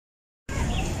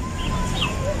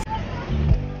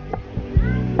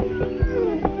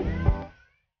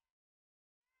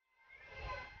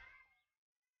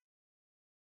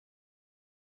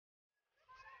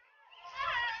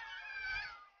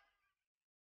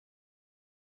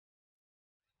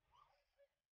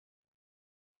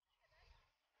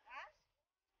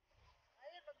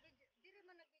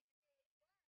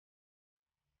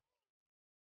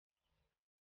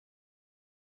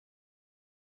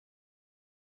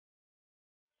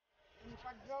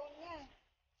Drone niya.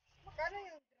 Magkano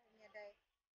yung drone niya, Day?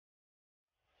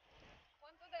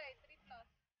 Kwanto day? 3 plus.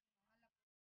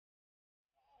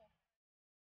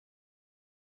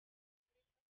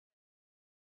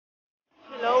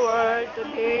 Hello world,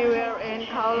 today we're in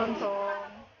Kowloon.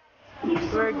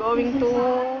 We're going to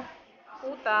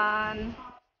Putan.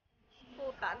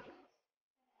 Putan.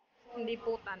 Hindi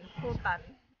Putan, Putan.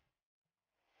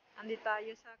 Andi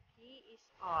tayo sa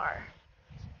KSR.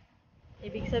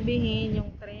 Ibig sabihin,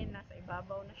 yung tren nasa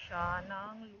ibabaw na siya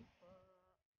ng lupa.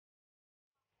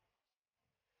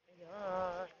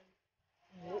 Ayan.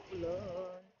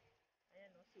 Umuulan.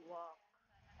 Ayan o, si Wak.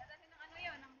 Ayan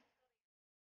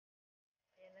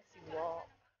na si Wak.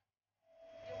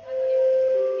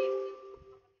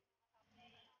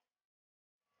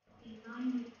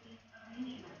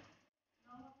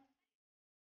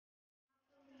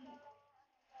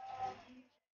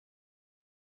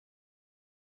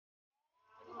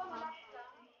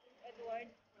 Edward.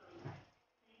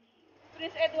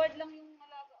 Prince Edward lang yung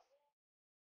malaga.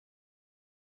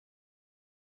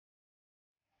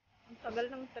 Ang tagal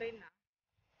ng tren ah.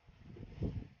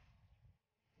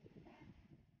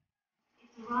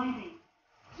 Arriving.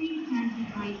 Please turn to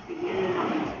right for yellow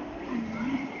light.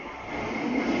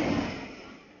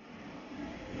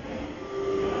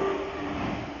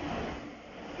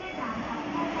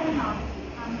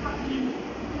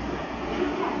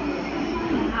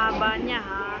 Ang haba niya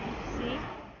ha. See?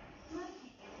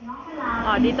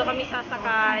 Oh, dito kami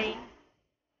sasakay.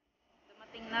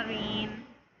 Dumating na rin.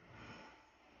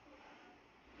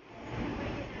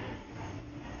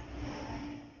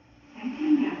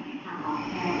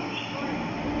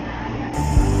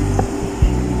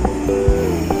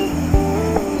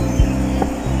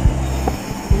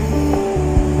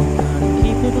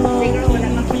 Keep it low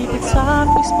key, keep it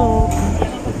softly spoken.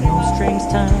 No strings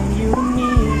tying you to me.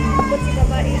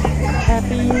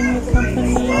 Happy in your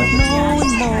company with no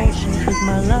emotion, 'cause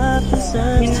my love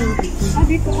deserves to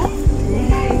be free.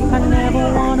 I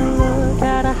never wanna look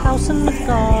at a house in the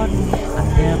garden. I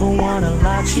never wanna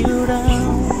lock you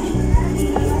down.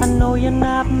 I know you're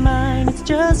not mine, it's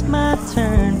just my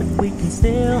turn, but we can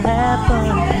still have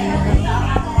fun here.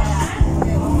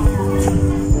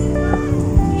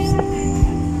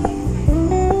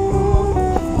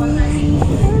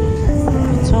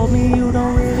 Told me you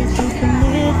don't really do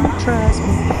commitment, trust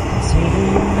me. Consider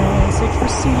your message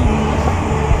received.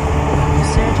 You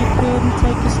said you couldn't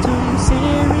take us too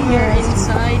serious. We're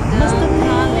inside the Must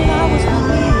admit I was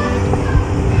weird,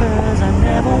 'cause I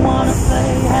never wanna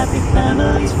play happy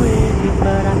families with you,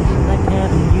 but I like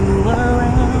having you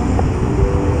around.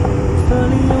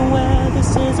 Fully aware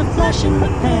this is a flash in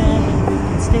the pan, but we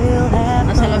can still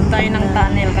have Nasa loob fun tayo ng tonight.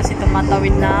 tunnel kasi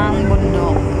tumatawid ng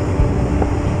bundok.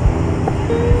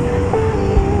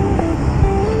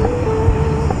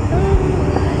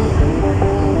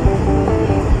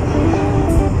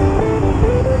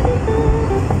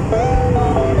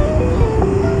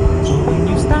 When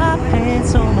you stop paying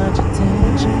so much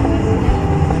attention,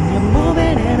 and when you're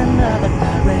moving in another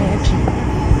direction,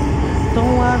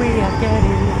 don't worry, I get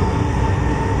it.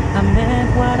 I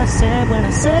meant what I said when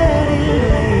I said it,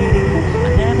 lady. I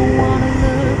never wanna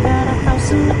look at a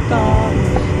house in the garden.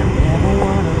 I never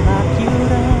wanna lock you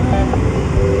down.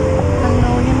 I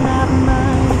know you're not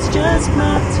mine, it's just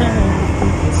my turn.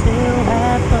 We can still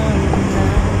have fun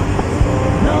tonight.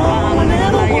 No, I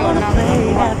never wanna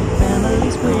play happy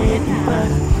families with you, but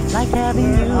like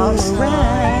having you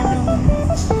around.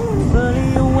 Fully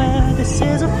aware this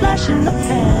is a flash in the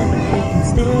pan, but we can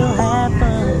still have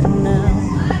fun for now.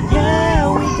 Yeah,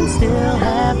 we can still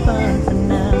have fun for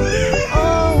now.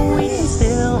 Oh, we can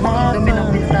still have Dumi ng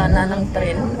fun. bintana ng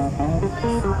tren.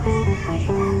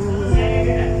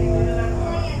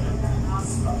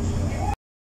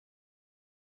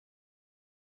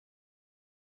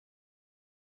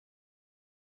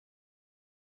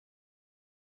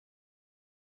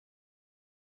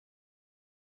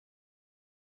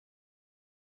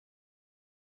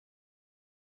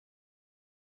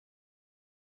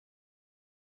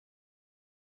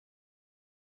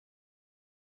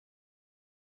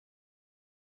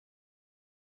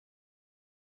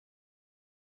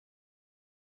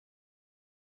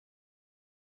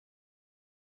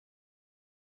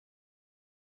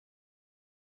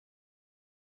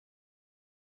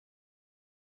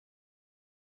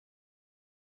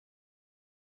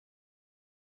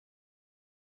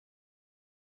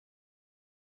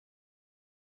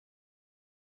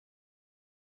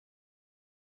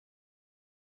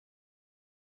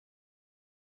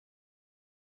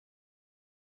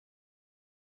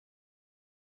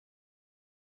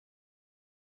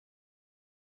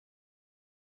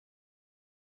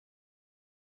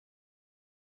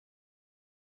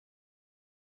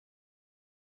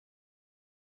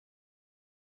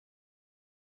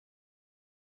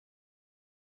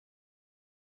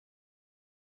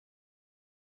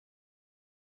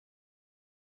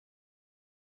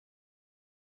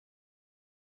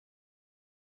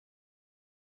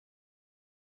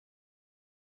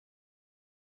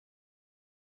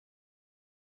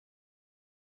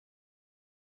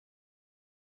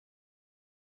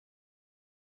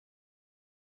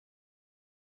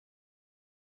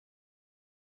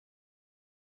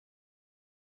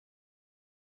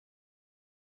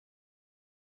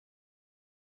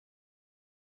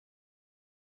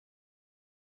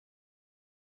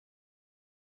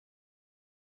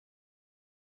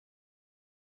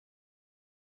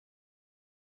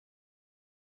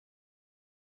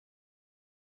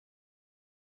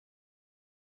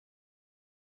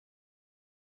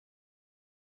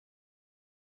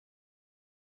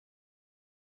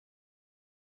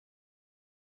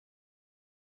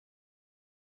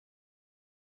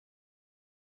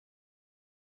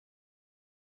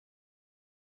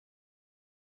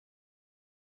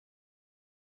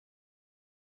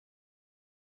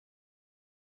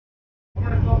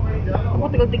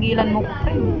 Ako, tigilan mo ko,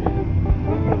 friend.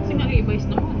 Kasi nga Levi's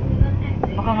naman.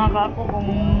 Baka nga ka ako kung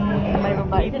may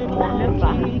babae din, corner pa.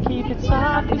 Keep it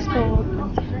softly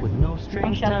spoken with no Ang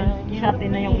strings tied. Shatin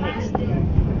na yung next.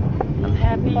 I'm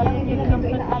happy in your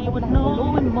company with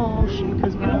no emotion,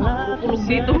 cause my love Pulog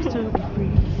dito. deserves to be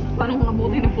free. Paano kung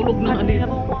nabuti ng pulog na I dito?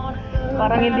 never wanna look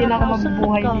Parang at hindi na ako a house in the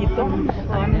mabubuhay dito. garden. I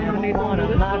Paano never kung dito wanna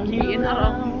ang lock you PNR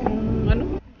down. ano?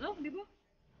 No, di ba?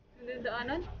 Hindi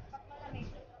daanan?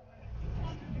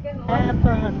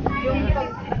 Happen. Yung pag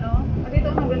ano, dito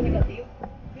ang hanggang negative.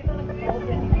 Dito nagkakaroon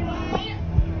yan.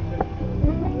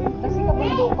 Kasi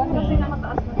kabundukan kasi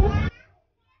nakataas na.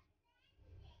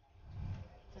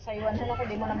 Sa Saiwan ako,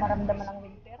 di mo na maramdaman ang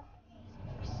winter.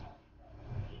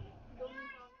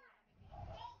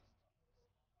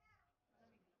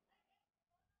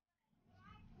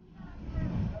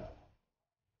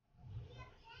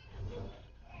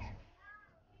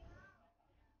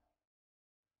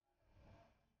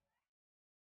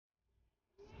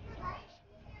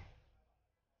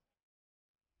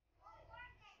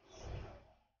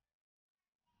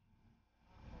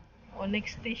 O,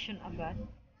 next station agad.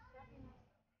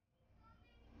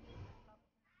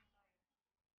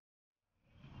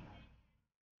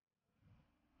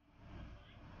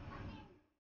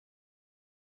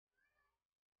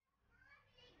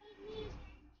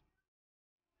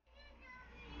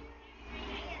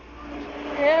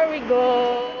 Here we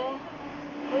go.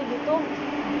 Uy, dito.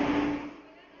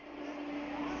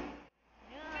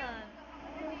 Yan.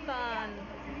 Tan.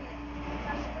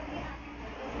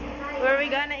 Where we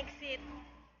gonna exit?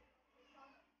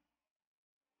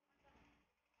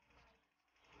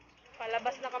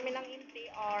 Palabas na kami ng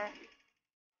NTR.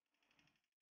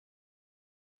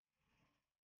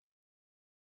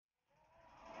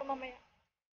 Mamaya.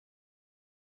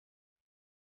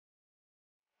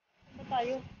 Saan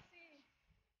tayo?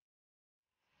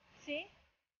 C?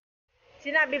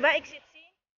 Sinabi ba exit C?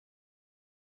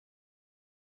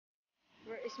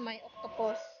 Where is my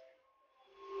octopus?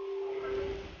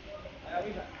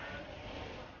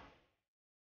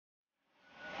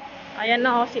 Ayan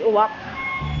na si Uwak.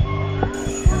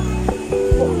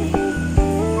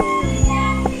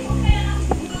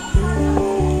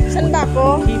 Saan ba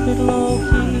ako? Keep it low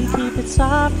key, keep it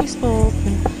softly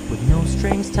spoken, with no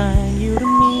strings tying you to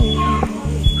me.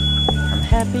 I'm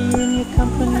happy in your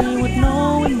company with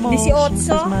no emotion, 18.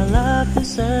 cause my love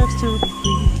deserves to be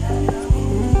free.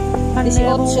 I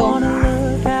never 18. wanna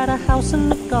look at a house in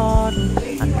the garden.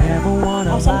 I never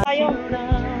wanna Saan lock tayo? you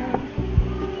down.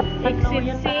 I know Exit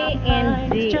you're C not and mine,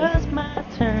 D. it's just my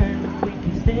turn, but we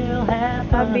can still have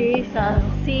fun. Sabi sa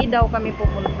C daw kami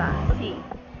pupunta. C.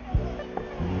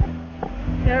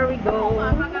 Here we go. You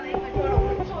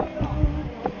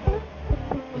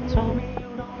told me you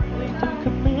don't really do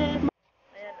commitment.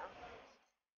 Ayan o.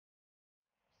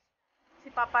 Si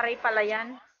Papa Ray pala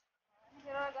yan.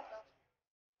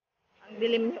 Ang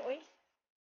dilim niyo, uy.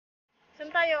 Saan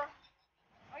tayo?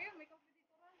 Ayun, may coffee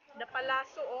dito. Da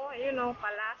Palaso, oh. Ayun o,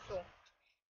 Palaso.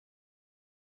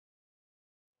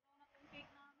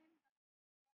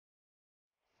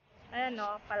 Ayan o,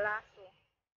 Palaso.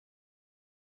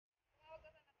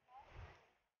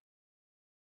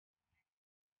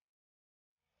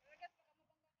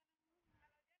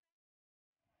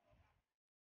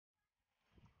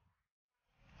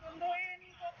 Sunduin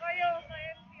ko kayo sa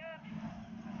NCR.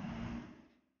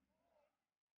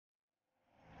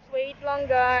 Wait lang,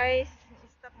 guys.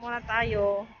 Stop muna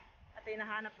tayo. At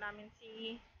hinahanap namin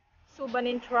si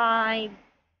SUBANEN Tribe.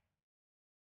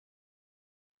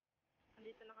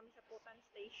 Nandito na kami sa Futan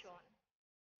Station.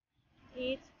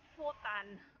 It's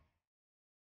Futan.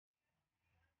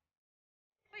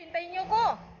 Uy, hintayin niyo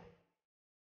ko!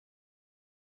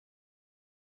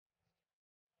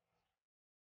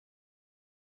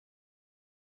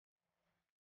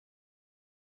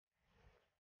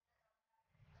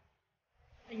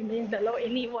 Ayun na yung dalawa,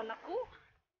 iniwan ako.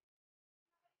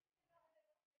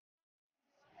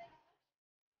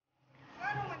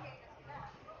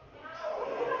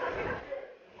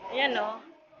 Ayan o.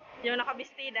 Yung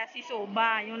nakabistida, si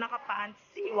Soba. Yung nakapants,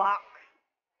 si Wak.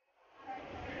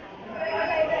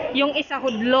 Yung isa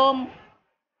hudlom.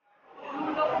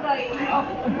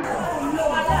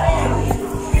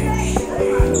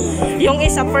 Yung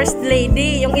isa first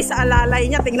lady. Yung isa alalay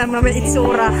niya. Tingnan mo naman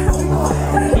itsura.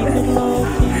 Keep it low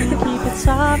key, keep it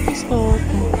softly spoken,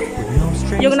 with no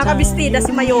strings Yung nakabistida,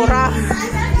 si Mayora.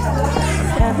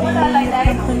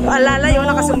 Alalay, yung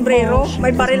nakasombrero.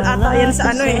 May baril ata yan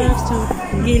sa ano eh.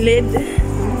 Gilid.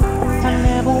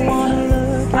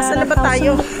 Asan na ba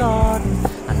tayo?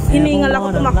 Hiningal ako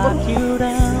tumakbo.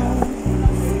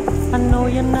 I know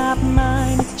you're not not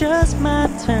mine, it's just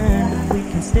my turn. But we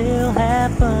can still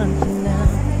have fun for now.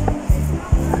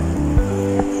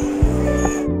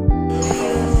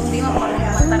 Hindi mo pa rin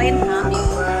kumanta rin.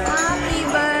 Happy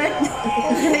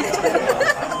birthday!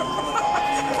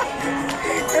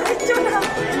 Diretso na.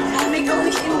 Make a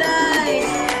wish, Inday.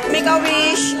 Make a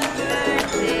wish.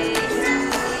 Birthday.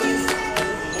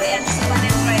 Ayan,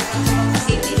 Subanen Tribe.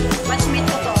 City.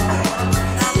 Batchmate ko to.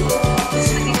 Tapos,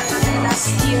 nakita kami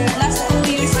last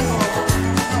 2 years ago.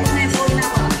 Una po na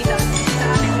ako nakita sa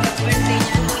amin birthday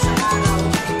niya nung isang araw.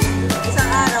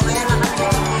 Isang araw, kaya na kami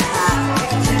nakikita.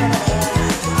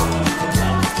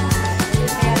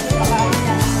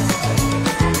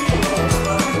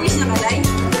 Nag-wish na ba, Day?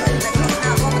 Nag-wish na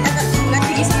ako.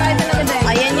 Nag-wish na tayo talaga, Day.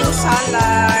 Ayan yung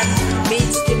salad.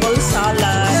 Vegetable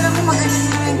salad. Pero kung mag-asin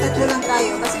na yung tatlo lang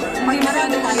tayo, kasi may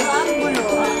marami tayo, ang gulo.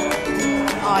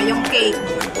 Oh, yung cake.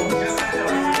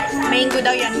 Mango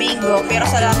daw yan, mango. Pero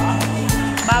sa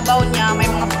babaw niya, may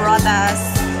mga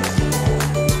prutas.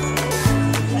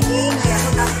 Naging, kaya ako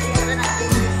tapos meron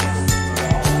natin.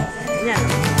 Yan.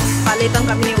 Palitan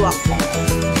kami ni Wak.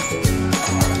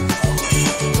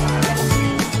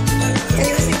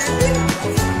 Ayusin natin.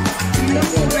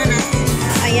 Lumura natin.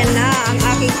 Ayan na, ang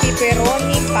aking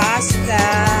pepperoni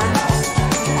pasta.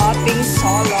 Ang ating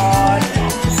salad.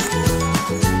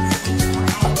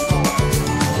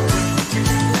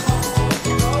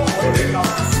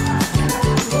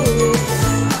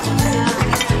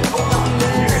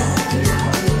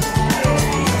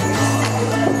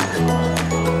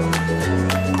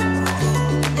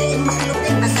 Eh,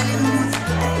 masalutin, masalin mo.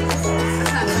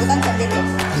 Masalutan ka din eh.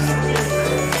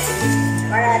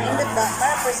 Para nindot ba?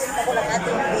 Para present ako lang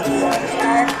ating video.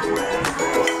 Char.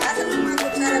 Asa mo mga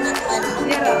kutsara na ito, ano?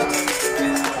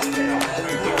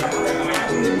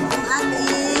 Ang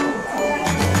ating...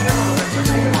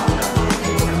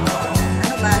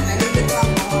 Ano ba? Nalindot ko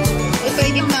ako. Ito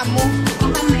yung gitna mo.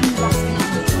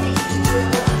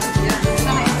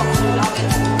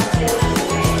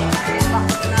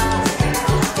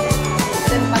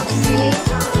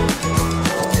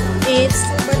 It's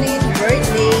Subanen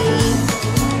birthday.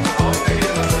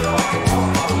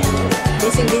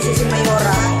 Busy si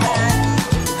Mayora.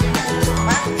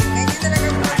 Ba? Ganyan talaga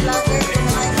mga vlogger. Hindi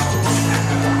mo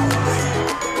makikita.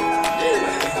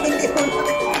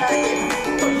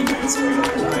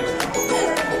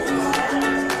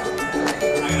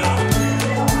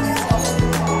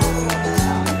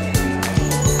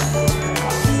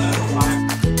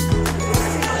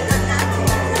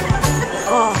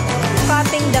 Oh,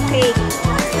 cutting the cake.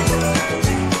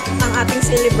 Ang ating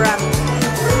celebrant.